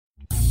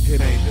It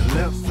ain't the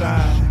left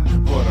side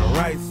or the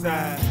right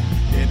side,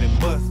 then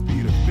it must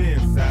be the fin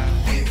side.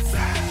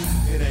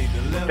 It ain't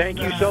the left Thank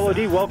you, side. Solo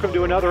D. Welcome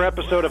to another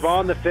episode of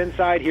On the Fin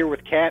Side here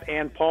with Kat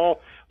and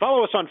Paul.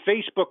 Follow us on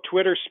Facebook,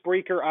 Twitter,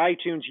 Spreaker,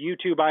 iTunes,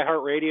 YouTube,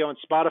 iHeartRadio, and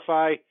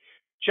Spotify.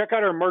 Check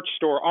out our merch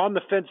store,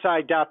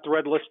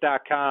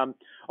 onthefinside.threadless.com.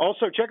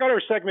 Also, check out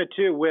our segment,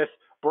 too, with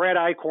Brad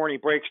Eichhorn. He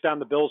breaks down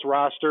the Bills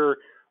roster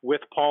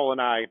with Paul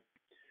and I.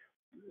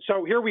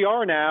 So here we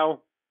are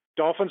now.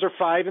 Dolphins are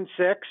 5-6,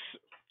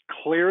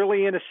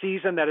 clearly in a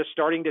season that is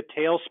starting to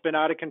tailspin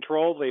out of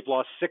control. They've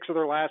lost 6 of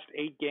their last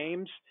 8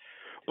 games.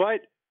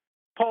 But,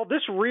 Paul,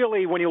 this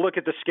really, when you look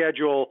at the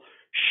schedule,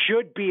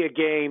 should be a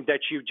game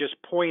that you just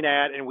point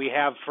at, and we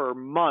have for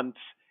months,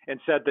 and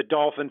said the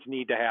Dolphins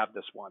need to have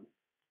this one.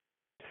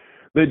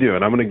 They do,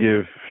 and I'm going to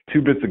give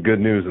 2 bits of good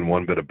news and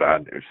 1 bit of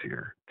bad news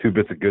here. 2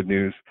 bits of good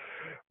news.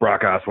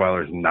 Brock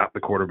Osweiler is not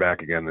the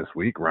quarterback again this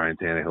week. Ryan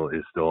Tannehill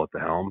is still at the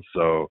helm,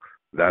 so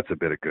that's a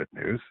bit of good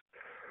news.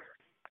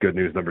 Good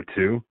news number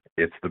 2,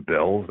 it's the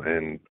Bills,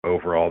 and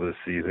overall this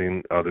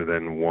season, other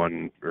than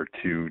 1 or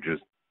 2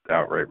 just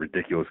outright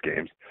ridiculous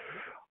games,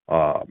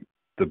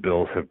 the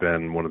Bills have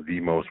been one of the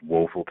most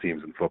woeful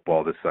teams in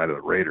football this side of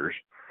the Raiders.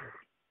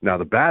 Now,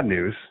 the bad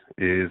news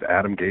is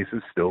Adam Gase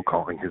is still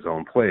calling his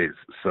own plays,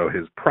 so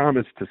his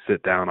promise to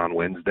sit down on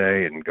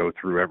Wednesday and go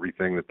through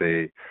everything that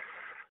they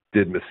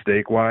did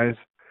mistake-wise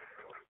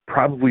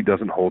probably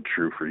doesn't hold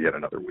true for yet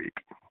another week.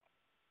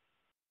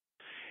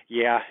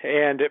 Yeah,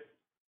 and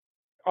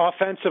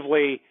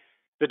offensively,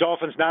 the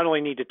Dolphins not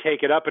only need to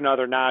take it up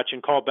another notch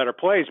and call better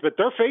plays, but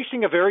they're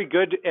facing a very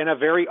good and a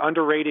very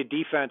underrated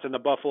defense in the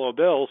Buffalo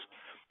Bills,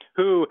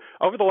 who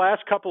over the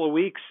last couple of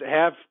weeks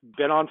have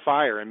been on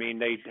fire. I mean,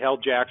 they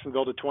held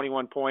Jacksonville to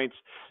 21 points,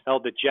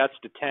 held the Jets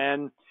to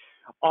 10.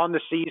 On the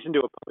season,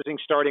 to opposing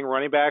starting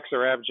running backs,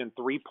 they're averaging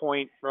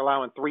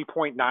allowing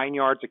 3.9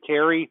 yards a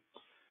carry.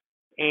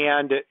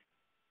 And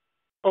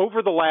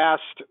over the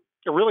last,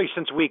 really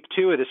since week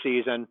 2 of the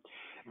season,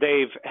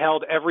 they've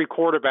held every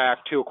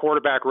quarterback to a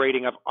quarterback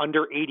rating of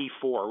under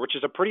 84, which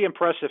is a pretty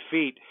impressive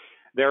feat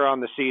there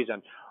on the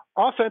season.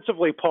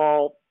 Offensively,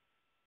 Paul,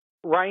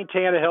 Ryan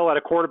Tannehill had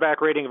a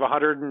quarterback rating of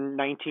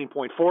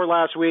 119.4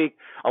 last week.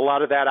 A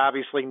lot of that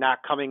obviously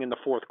not coming in the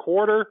fourth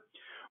quarter,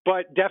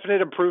 but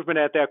definite improvement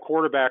at that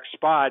quarterback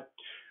spot.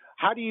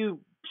 How do you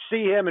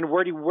see him, and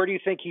where do you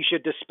think he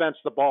should dispense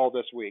the ball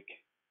this week?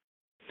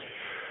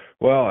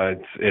 Well,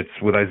 it's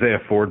with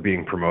Isaiah Ford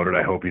being promoted,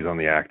 I hope he's on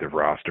the active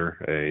roster.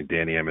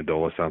 Danny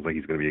Amendola sounds like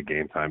he's going to be a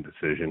game-time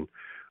decision.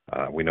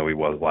 We know he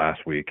was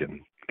last week and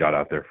got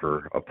out there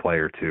for a play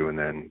or two and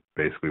then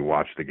basically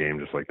watched the game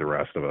just like the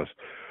rest of us.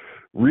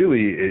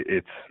 Really,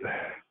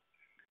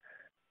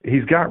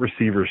 he's got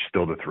receivers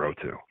still to throw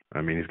to.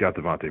 I mean, he's got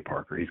Devontae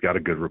Parker. He's got a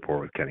good rapport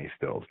with Kenny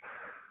Stills.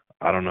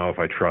 I don't know if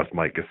I trust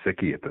Mike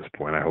Gesicki at this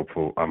point.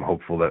 I'm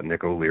hopeful that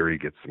Nick O'Leary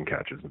gets some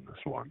catches in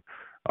this one.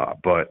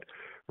 But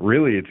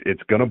really,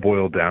 it's going to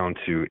boil down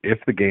to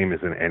if the game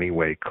is in any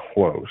way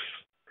close.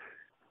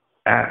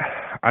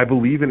 I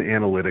believe in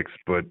analytics,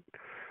 but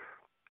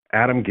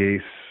Adam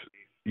Gase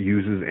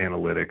uses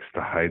analytics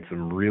to hide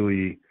some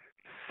really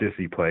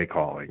sissy play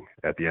calling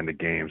at the end of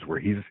games where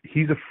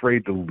he's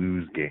afraid to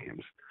lose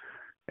games.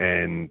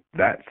 And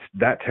that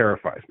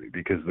terrifies me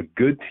because the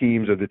good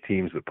teams are the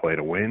teams that play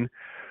to win.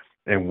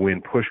 And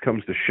when push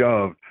comes to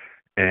shove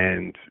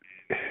and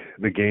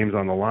the game's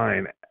on the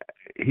line,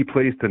 he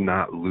plays to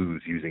not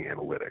lose using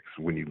analytics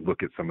when you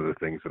look at some of the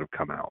things that have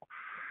come out.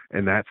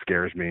 And that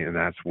scares me, and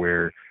that's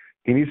where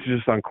he needs to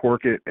just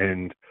uncork it,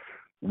 and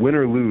win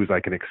or lose,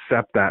 I can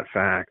accept that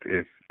fact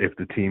if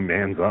the team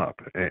mans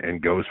up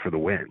and goes for the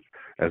win,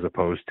 as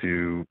opposed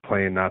to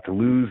playing not to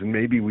lose, and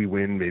maybe we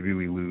win, maybe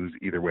we lose.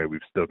 Either way,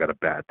 we've still got a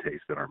bad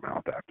taste in our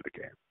mouth after the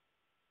game.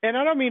 And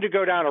I don't mean to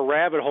go down a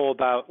rabbit hole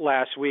about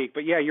last week,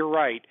 but yeah, you're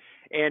right.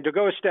 And to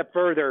go a step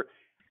further,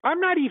 I'm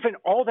not even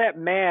all that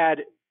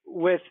mad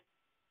with,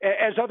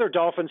 as other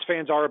Dolphins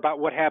fans are, about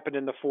what happened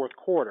in the fourth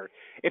quarter.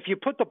 If you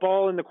put the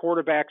ball in the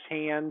quarterback's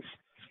hands,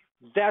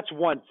 that's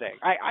one thing.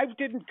 I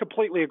didn't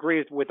completely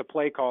agree with the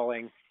play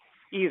calling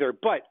either,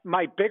 but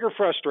my bigger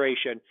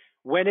frustration,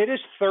 when it is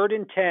 3rd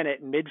and 10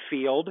 at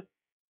midfield,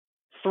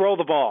 throw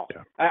the ball.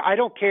 Yeah. I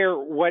don't care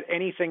what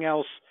anything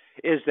else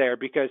is there,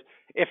 because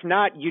if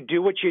not, you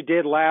do what you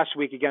did last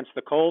week against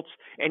the Colts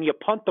and you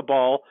punt the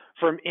ball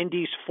from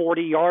Indy's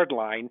 40-yard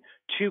line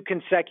 2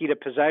 consecutive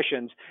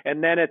possessions,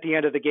 and then at the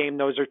end of the game,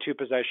 those are 2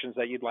 possessions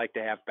that you'd like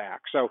to have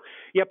back. So,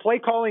 yeah, play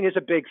calling is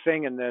a big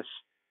thing in this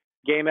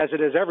game, as it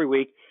is every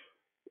week.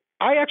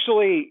 I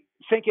actually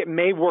think it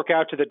may work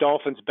out to the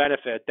Dolphins'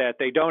 benefit that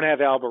they don't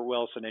have Albert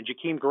Wilson, and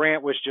Jakeem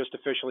Grant was just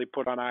officially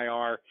put on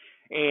IR,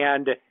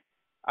 and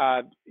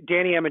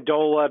Danny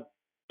Amendola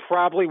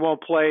probably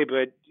won't play,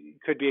 but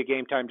could be a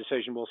game-time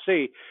decision. We'll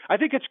see. I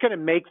think it's going to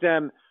make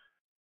them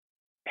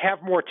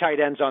have more tight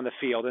ends on the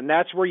field, and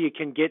that's where you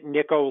can get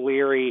Nick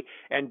O'Leary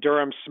and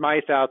Durham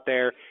Smythe out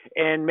there,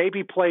 and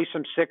maybe play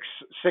some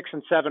six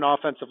and seven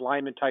offensive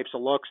lineman types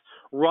of looks,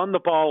 run the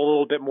ball a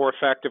little bit more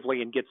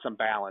effectively, and get some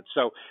balance.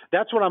 So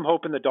that's what I'm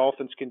hoping the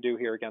Dolphins can do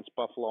here against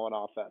Buffalo on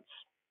offense.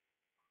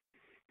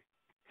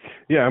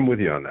 Yeah, I'm with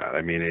you on that.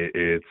 I mean,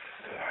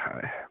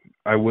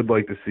 I would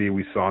like to see.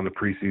 We saw in the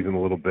preseason a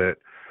little bit.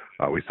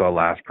 We saw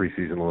last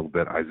preseason a little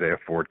bit. Isaiah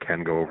Ford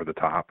can go over the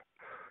top.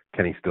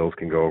 Kenny Stills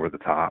can go over the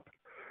top.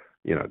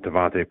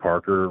 Devontae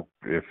Parker,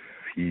 if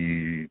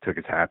he took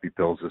his happy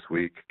pills this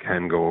week,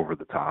 can go over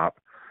the top.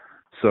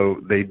 So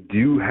they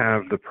do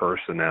have the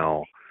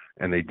personnel,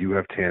 and they do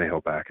have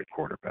Tannehill back at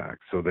quarterback.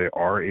 So they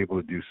are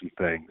able to do some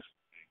things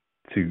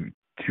to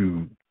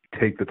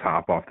take the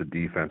top off the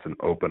defense and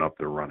open up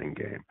the running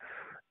game.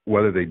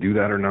 Whether they do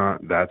that or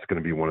not, that's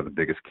going to be one of the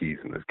biggest keys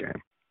in this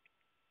game.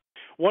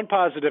 One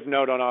positive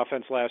note on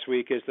offense last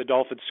week is the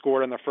Dolphins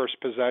scored on the first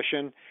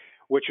possession,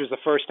 which was the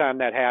first time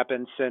that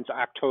happened since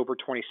October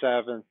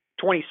 22nd,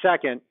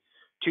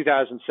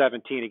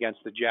 2017 against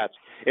the Jets.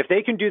 If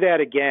they can do that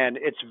again,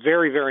 it's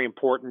very, very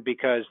important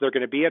because they're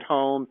going to be at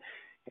home.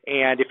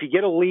 And if you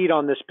get a lead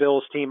on this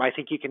Bills team, I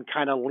think you can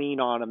kind of lean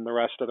on them the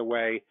rest of the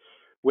way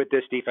with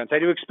this defense. I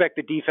do expect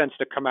the defense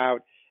to come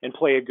out and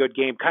play a good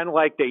game, kind of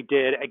like they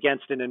did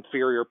against an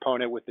inferior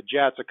opponent with the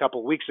Jets a couple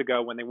of weeks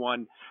ago when they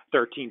won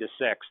 13-6.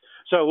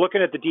 So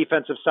looking at the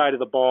defensive side of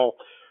the ball,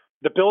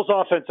 the Bills'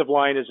 offensive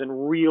line is in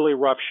really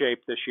rough shape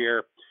this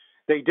year.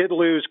 They did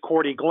lose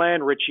Cordy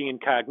Glenn, Richie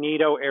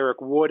Incognito, Eric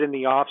Wood in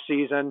the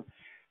offseason.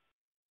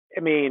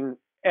 I mean,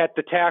 at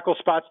the tackle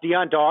spots,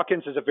 Deion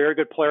Dawkins is a very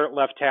good player at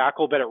left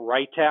tackle, but at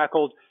right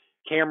tackle,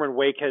 Cameron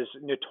Wake has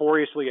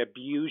notoriously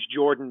abused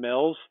Jordan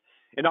Mills.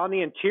 And on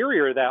the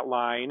interior of that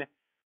line,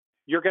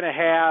 you're going to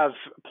have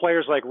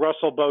players like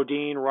Russell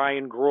Bodine,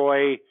 Ryan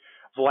Groy,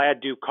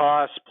 Vlad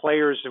Dukas,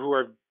 players who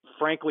are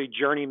frankly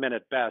journeymen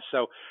at best.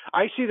 So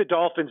I see the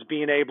Dolphins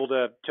being able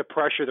to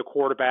pressure the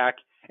quarterback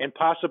and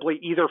possibly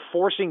either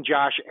forcing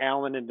Josh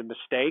Allen into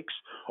mistakes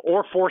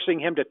or forcing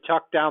him to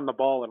tuck down the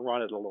ball and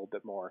run it a little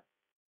bit more.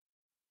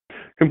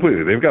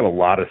 Completely. They've got a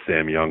lot of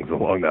Sam Youngs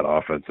along that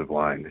offensive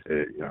line,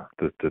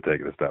 to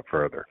take it a step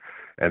further.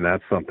 And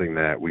that's something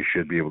that we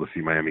should be able to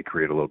see Miami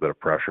create a little bit of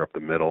pressure up the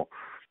middle.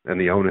 And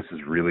the onus is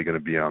really going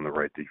to be on the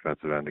right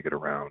defensive end to get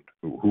around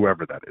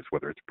whoever that is,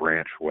 whether it's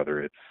Branch,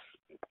 whether it's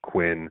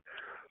Quinn,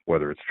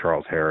 whether it's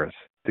Charles Harris,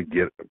 to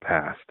get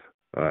past.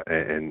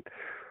 And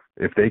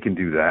if they can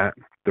do that,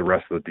 the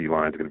rest of the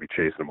D-line is going to be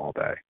chasing them all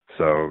day.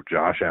 So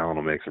Josh Allen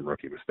will make some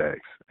rookie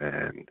mistakes,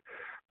 and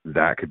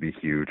that could be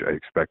huge. I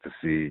expect to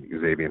see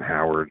Xavier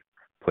Howard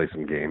play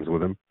some games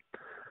with him.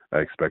 I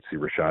expect to see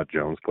Rashad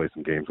Jones play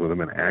some games with him.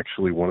 And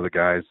actually one of the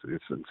guys,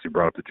 since you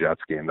brought up the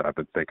Jets game, that I've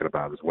been thinking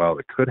about as well,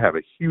 that could have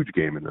a huge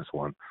game in this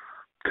one,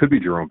 could be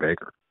Jerome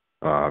Baker.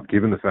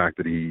 Given the fact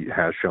that he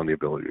has shown the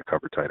ability to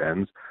cover tight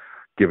ends,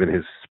 given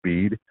his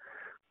speed,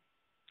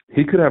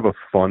 he could have a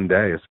fun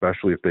day,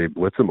 especially if they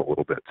blitz him a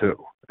little bit too.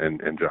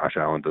 And Josh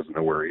Allen doesn't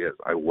know where he is.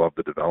 I love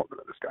the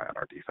development of this guy on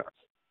our defense.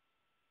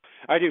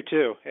 I do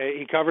too.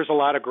 He covers a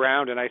lot of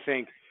ground, and I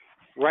think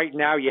right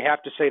now you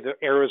have to say the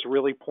arrow is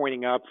really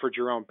pointing up for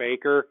Jerome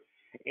Baker.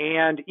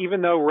 And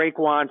even though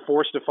Raekwon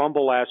forced a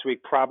fumble last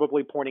week,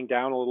 probably pointing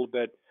down a little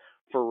bit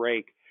for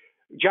Rake.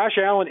 Josh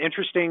Allen,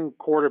 interesting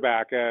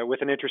quarterback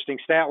with an interesting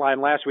stat line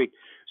last week.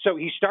 So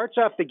he starts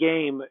off the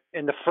game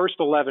in the first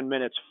 11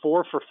 minutes,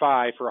 4 for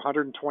 5 for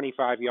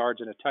 125 yards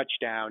and a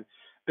touchdown.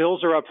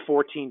 Bills are up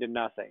 14-0.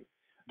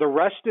 The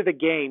rest of the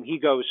game, he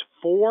goes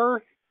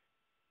 4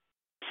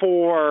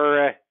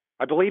 for,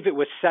 I believe it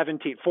was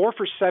 17, 4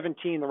 for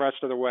 17 the rest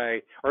of the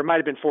way, or it might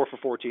have been 4 for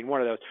 14,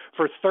 one of those,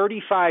 for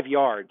 35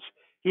 yards.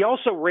 He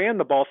also ran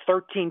the ball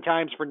 13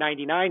 times for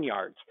 99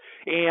 yards.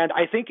 And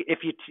I think if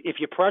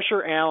you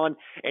pressure Allen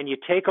and you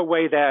take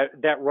away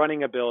that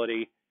running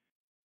ability,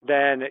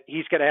 then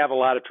he's going to have a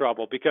lot of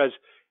trouble, because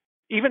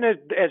even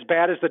as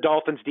bad as the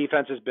Dolphins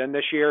defense has been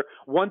this year,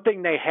 one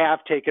thing they have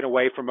taken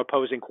away from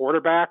opposing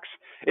quarterbacks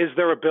is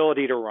their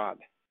ability to run.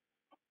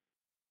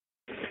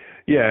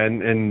 Yeah,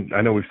 and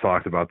I know we've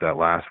talked about that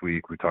last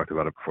week. We talked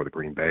about it before the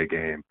Green Bay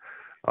game.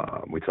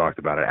 We talked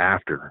about it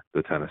after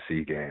the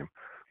Tennessee game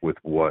with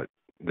what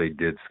they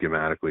did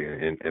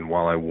schematically. And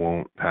while I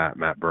won't pat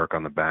Matt Burke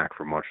on the back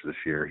for much this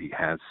year, he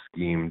has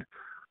schemed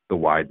the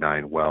wide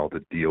nine well to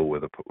deal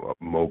with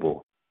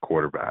mobile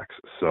quarterbacks.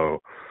 So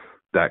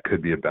that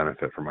could be a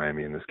benefit for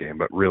Miami in this game.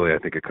 But really, I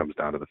think it comes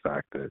down to the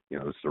fact that,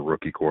 this is a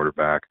rookie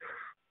quarterback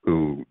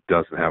who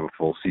doesn't have a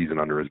full season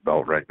under his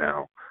belt right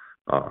now,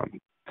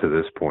 to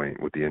this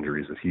point with the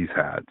injuries that he's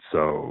had.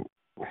 So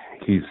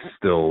he's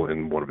still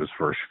in one of his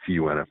first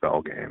few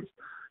NFL games.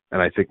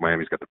 And I think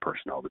Miami's got the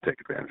personnel to take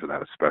advantage of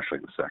that, especially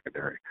in the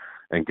secondary,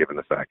 and given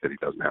the fact that he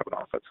doesn't have an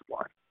offensive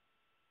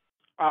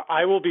line.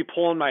 I will be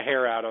pulling my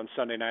hair out on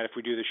Sunday night if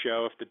we do the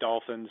show, if the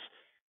Dolphins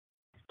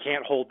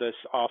can't hold this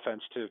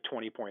offense to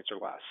 20 points or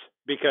less,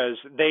 because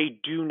they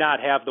do not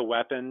have the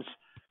weapons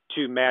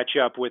to match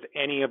up with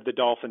any of the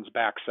Dolphins'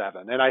 back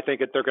seven. And I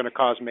think that they're going to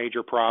cause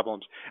major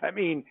problems. I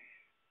mean,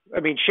 I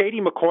mean,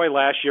 Shady McCoy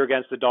last year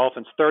against the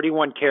Dolphins,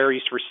 31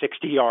 carries for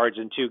 60 yards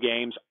in 2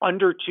 games,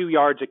 under 2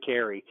 yards a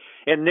carry.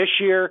 And this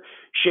year,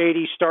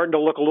 Shady's starting to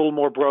look a little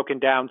more broken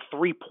down,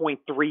 3.3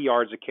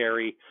 yards a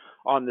carry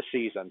on the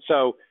season.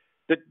 So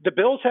the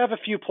Bills have a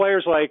few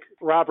players like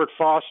Robert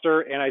Foster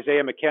and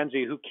Isaiah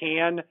McKenzie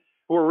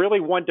who are really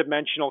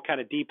one-dimensional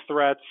kind of deep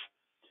threats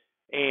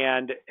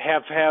and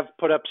have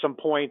put up some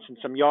points and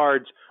some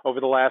yards over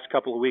the last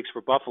couple of weeks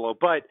for Buffalo.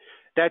 But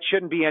that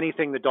shouldn't be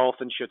anything the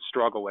Dolphins should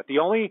struggle with. The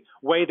only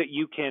way that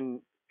you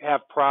can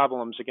have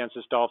problems against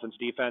this Dolphins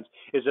defense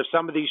is if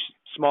some of these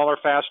smaller,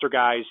 faster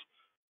guys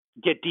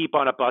get deep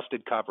on a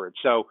busted coverage.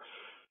 So,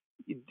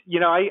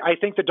 I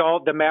think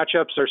the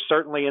matchups are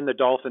certainly in the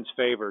Dolphins'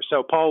 favor.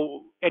 So,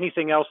 Paul,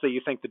 anything else that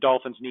you think the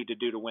Dolphins need to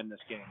do to win this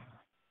game?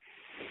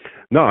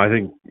 No, I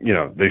think,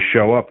 they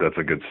show up. That's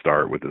a good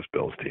start with this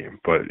Bills team.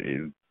 But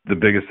the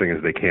biggest thing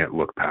is they can't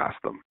look past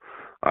them.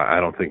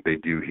 I don't think they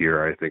do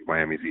here. I think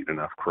Miami's eaten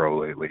enough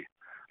crow lately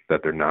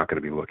that they're not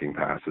going to be looking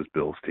past this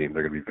Bills team.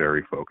 They're going to be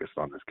very focused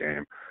on this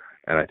game.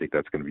 And I think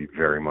that's going to be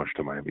very much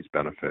to Miami's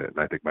benefit. And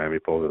I think Miami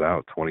pulls it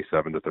out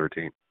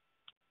 27-13.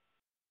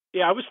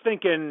 Yeah, I was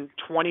thinking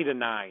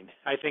 20-9.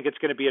 I think it's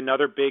going to be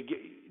another big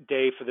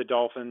day for the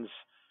Dolphins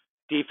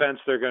defense.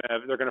 They're going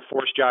to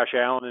force Josh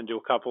Allen into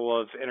a couple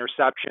of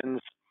interceptions.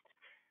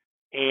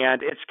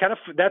 And it's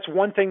that's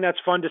one thing that's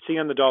fun to see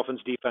on the Dolphins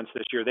defense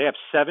this year. They have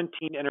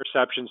 17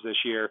 interceptions this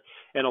year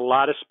and a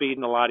lot of speed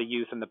and a lot of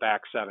youth in the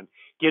back seven.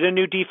 Get a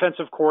new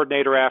defensive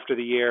coordinator after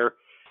the year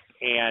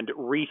and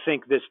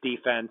rethink this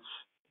defense.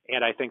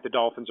 And I think the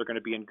Dolphins are going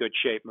to be in good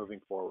shape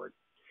moving forward.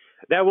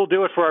 That will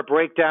do it for our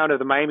breakdown of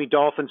the Miami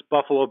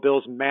Dolphins-Buffalo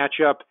Bills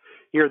matchup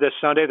here this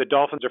Sunday. The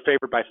Dolphins are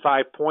favored by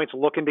 5 points,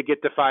 looking to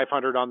get to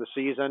 500 on the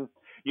season.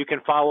 You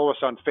can follow us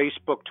on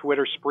Facebook,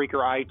 Twitter,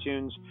 Spreaker,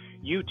 iTunes,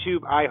 YouTube,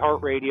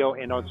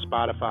 iHeartRadio, and on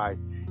Spotify.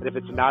 And if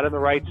it's not on the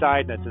right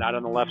side and it's not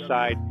on the left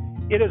side,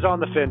 it is on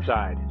the fin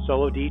side.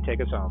 Solo D,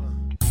 take us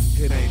home.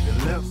 It ain't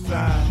the left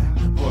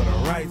side or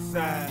the right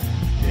side,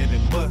 and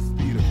it must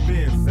be the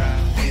fin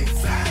side.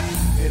 Inside.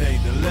 It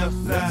ain't the left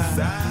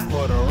side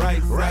or the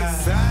right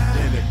side,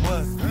 and it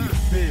must be the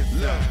fin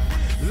side.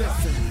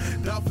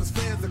 Listen, Dolphins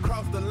fans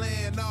across the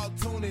land all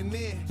tuning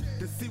in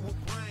to see what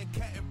Brian,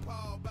 Cat, and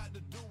Paul about to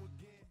do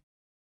again.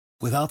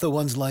 Without the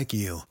ones like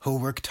you, who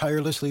work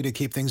tirelessly to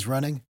keep things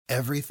running,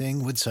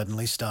 everything would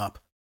suddenly stop.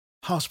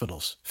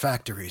 Hospitals,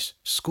 factories,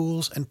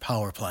 schools, and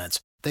power plants,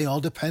 they all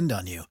depend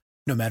on you.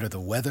 No matter the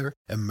weather,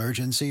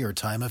 emergency, or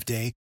time of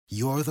day,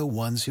 you're the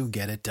ones who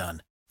get it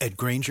done. At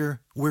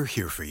Grainger, we're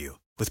here for you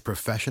with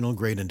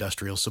professional-grade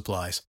industrial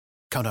supplies.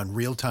 Count on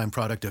real-time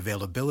product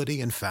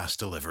availability and fast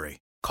delivery.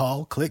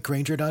 Call, click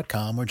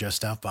Grainger.com, or just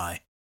stop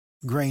by.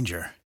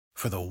 Grainger,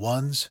 for the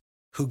ones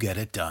who get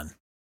it done.